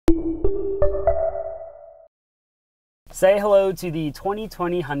Say hello to the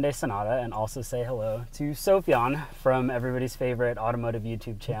 2020 Hyundai Sonata, and also say hello to Sofyan from everybody's favorite automotive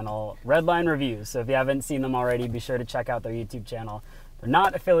YouTube channel, Redline Reviews. So if you haven't seen them already, be sure to check out their YouTube channel. They're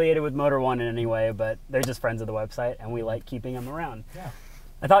not affiliated with Motor One in any way, but they're just friends of the website, and we like keeping them around. Yeah.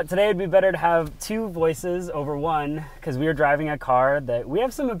 I thought today it'd be better to have two voices over one, because we are driving a car that we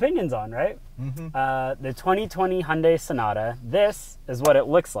have some opinions on, right? Mm-hmm. The 2020 Hyundai Sonata. This is what it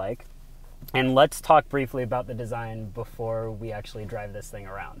looks like. And let's talk briefly about the design before we actually drive this thing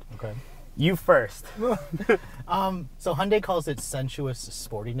around. Okay. You first. So Hyundai calls it sensuous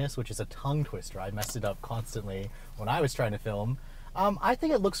sportiness, which is a tongue twister. I messed it up constantly when I was trying to film. I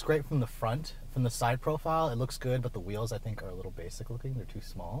think it looks great from the front. From the side profile, it looks good, but the wheels, I think, are a little basic looking. They're too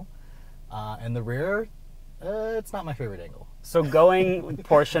small. And the rear, it's not my favorite angle. So going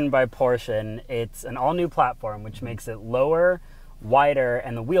portion by portion, it's an all-new platform, which makes it lower, wider,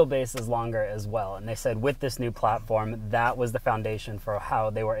 and the wheelbase is longer as well. And they said with this new platform, that was the foundation for how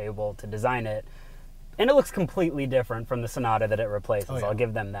they were able to design it. And it looks completely different from the Sonata that it replaces. Oh, yeah. I'll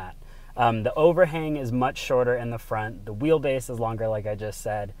give them that. The overhang is much shorter in the front. The wheelbase is longer, like I just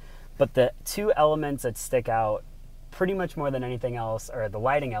said. But the two elements that stick out pretty much more than anything else are the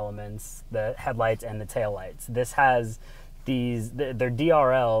lighting elements, the headlights and the taillights. This has they're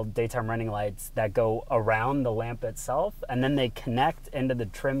DRL, daytime running lights, that go around the lamp itself, and then they connect into the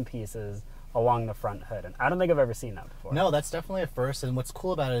trim pieces along the front hood. And I don't think I've ever seen that before. No, that's definitely a first. And what's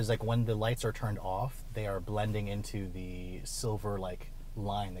cool about it is, like, when the lights are turned off, they are blending into the silver, like,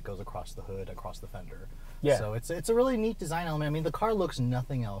 line that goes across the hood, across the fender. Yeah. So it's a really neat design element. I mean, the car looks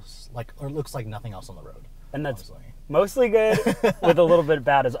nothing else looks like nothing else on the road. And that's honestly mostly good with a little bit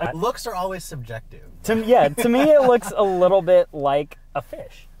bad as well. Looks are always subjective. To me, it looks a little bit like a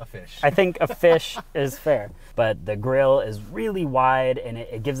fish. A fish. I think a fish is fair. But the grille is really wide, and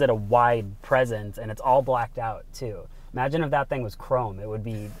it gives it a wide presence, and it's all blacked out, too. Imagine if that thing was chrome. It would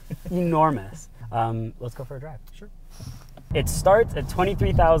be enormous. Let's go for a drive. Sure. It starts at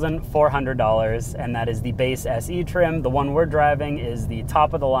 $23,400, and that is the base SE trim. The one we're driving is the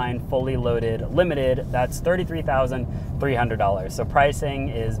top of the line, fully loaded, limited. That's $33,300. So pricing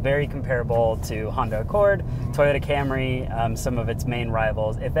is very comparable to Honda Accord, Toyota Camry, some of its main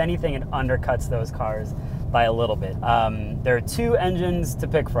rivals. If anything, it undercuts those cars by a little bit. There are two engines to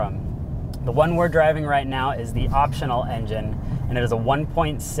pick from. The one we're driving right now is the optional engine, and it is a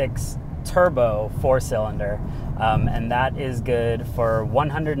 1.6 turbo 4-cylinder, and that is good for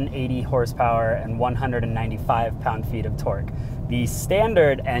 180 horsepower and 195 pound-feet of torque. The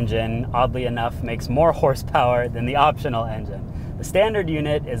standard engine, oddly enough, makes more horsepower than the optional engine. The standard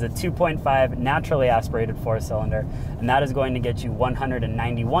unit is a 2.5 naturally aspirated 4-cylinder, and that is going to get you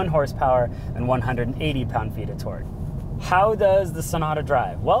 191 horsepower and 180 pound-feet of torque. How does the Sonata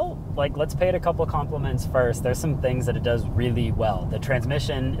drive? Well, let's pay it a couple compliments first. There's some things that it does really well. The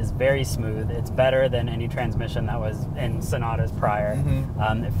transmission is very smooth. It's better than any transmission that was in Sonatas prior.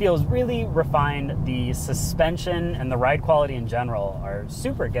 Mm-hmm. It feels really refined. The suspension and the ride quality in general are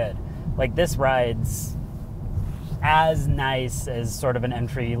super good. Like, this rides as nice as sort of an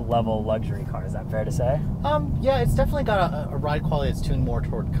entry-level luxury car. Is that fair to say? Yeah, it's definitely got a ride quality that's tuned more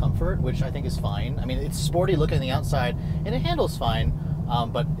toward comfort, which I think is fine. I mean, it's sporty looking on the outside, and it handles fine,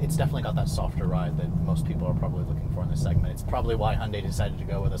 but it's definitely got that softer ride that most people are probably looking for in this segment. It's probably why Hyundai decided to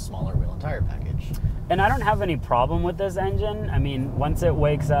go with a smaller wheel and tire package. And I don't have any problem with this engine. I mean, once it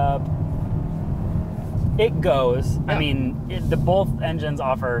wakes up, it goes. Yeah. I mean, both engines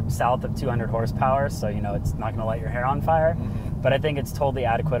offer south of 200 horsepower, so, you know, it's not going to light your hair on fire. Mm-hmm. But I think it's totally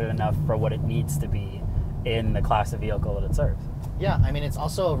adequate enough for what it needs to be in the class of vehicle that it serves. Yeah, I mean, it's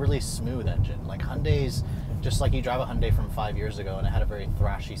also a really smooth engine. Like, Hyundai's, just like you drive a Hyundai from 5 years ago, and it had a very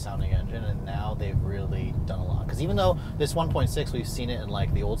thrashy sounding engine, and now they've really done a lot. Because even though this 1.6, we've seen it in,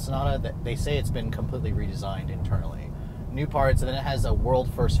 like, the old Sonata, they say it's been completely redesigned internally. New parts, and then it has a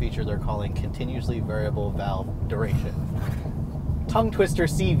world-first feature they're calling continuously variable valve duration. Tongue twister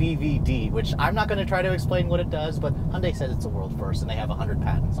CVVD, which I'm not going to try to explain what it does, but Hyundai says it's a world-first, and they have 100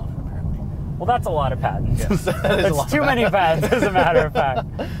 patents on it, apparently. Well, that's a lot of patents. Yes, That's too many patents, as a matter of fact.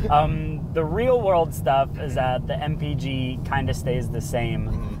 The real-world stuff is that the MPG kind of stays the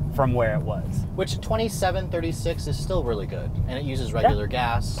same from where it was. Which 2736 is still really good, and it uses regular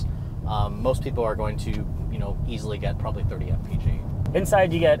gas. Most people are going to, you know, easily get probably 30 mpg.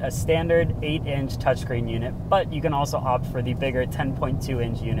 Inside you get a standard 8-inch touchscreen unit, but you can also opt for the bigger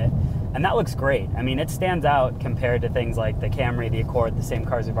 10.2-inch unit, and that looks great. I mean, it stands out compared to things like the Camry, the Accord, the same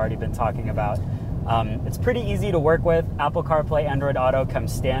cars we've already been talking about. It's pretty easy to work with. Apple CarPlay, Android Auto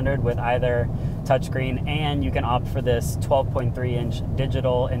comes standard with either touchscreen, and you can opt for this 12.3-inch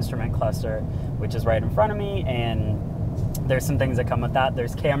digital instrument cluster, which is right in front of me, and there's some things that come with that.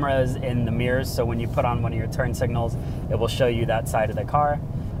 There's cameras in the mirrors, so when you put on one of your turn signals, it will show you that side of the car.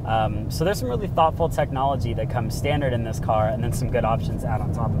 So there's some really thoughtful technology that comes standard in this car, and then some good options to add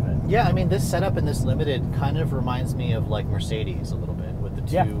on top of it. Yeah, I mean, this setup in this Limited kind of reminds me of like Mercedes a little bit, with the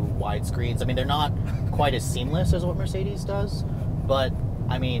two wide screens. I mean, they're not quite as seamless as what Mercedes does, but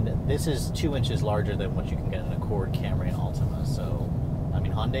I mean, this is 2 inches larger than what you can get in an Accord, Camry, and Altima. So, I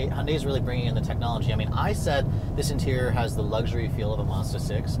mean, Hyundai is really bringing in the technology. I mean, I said this interior has the luxury feel of a Mazda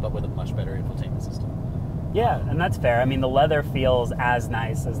 6, but with a much better infotainment system. Yeah, and that's fair. I mean, the leather feels as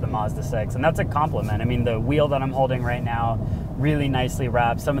nice as the Mazda 6, and that's a compliment. I mean, the wheel that I'm holding right now, really nicely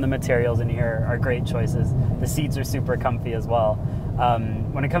wrapped. Some of the materials in here are great choices. The seats are super comfy as well.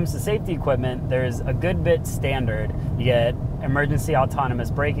 When it comes to safety equipment, there's a good bit standard. You get emergency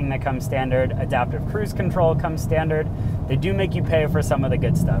autonomous braking that comes standard, adaptive cruise control comes standard. They do make you pay for some of the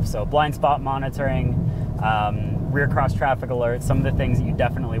good stuff. So blind spot monitoring, rear cross traffic alerts, some of the things that you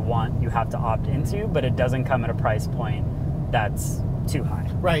definitely want, you have to opt into, but it doesn't come at a price point that's too high.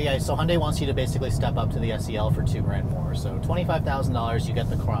 Right, yeah, so Hyundai wants you to basically step up to the SEL for $2 grand more. So $25,000, you get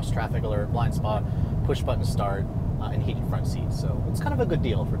the cross traffic alert, blind spot, push button start, and heated front seats. So it's kind of a good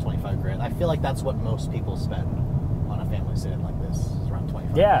deal for 25 grand. I feel like that's what most people spend on a family sedan like this, is around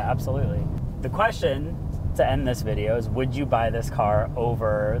 25 Yeah, grand. absolutely. The question to end this video is, would you buy this car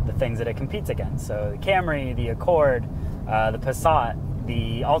over the things that it competes against? So the Camry, the Accord, the Passat,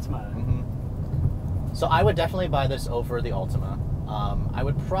 the Altima. Mm-hmm. So I would definitely buy this over the Altima. I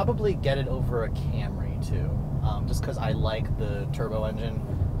would probably get it over a Camry too, just because I like the turbo engine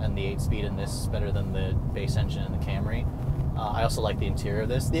and the 8-speed in this better than the base engine in the Camry. I also like the interior of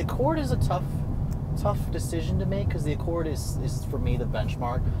this. The Accord is a tough decision to make, because the Accord is for me the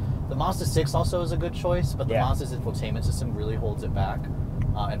benchmark. The Mazda 6 also is a good choice, but the Mazda's infotainment system really holds it back.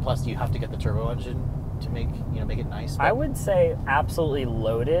 And plus, you have to get the turbo engine to make it nice. But I would say absolutely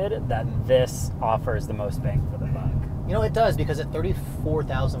loaded that this offers the most bang for the buck. You know, it does, because at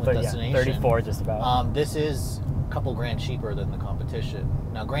 $34,000 with destination, 34 just about. This is a couple grand cheaper than the competition.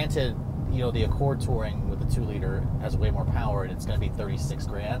 Now, granted, the Accord Touring with the 2-liter has way more power, and it's going to be 36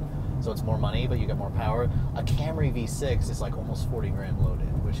 grand, so it's more money, but you get more power. A Camry V6 is like almost 40 grand loaded,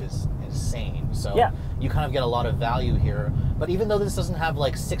 which is insane. So you kind of get a lot of value here. But even though this doesn't have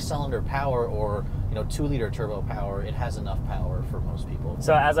like 6-cylinder power or 2-liter turbo power, it has enough power for most people.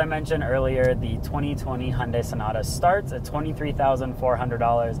 So as I mentioned earlier, the 2020 Hyundai Sonata starts at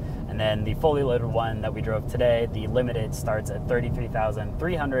 $23,400, and then the fully loaded one that we drove today, the Limited, starts at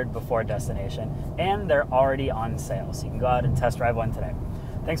 $33,300 before destination, and they're already on sale, so you can go out and test drive one today.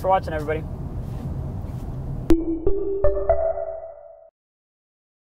 Thanks for watching, everybody.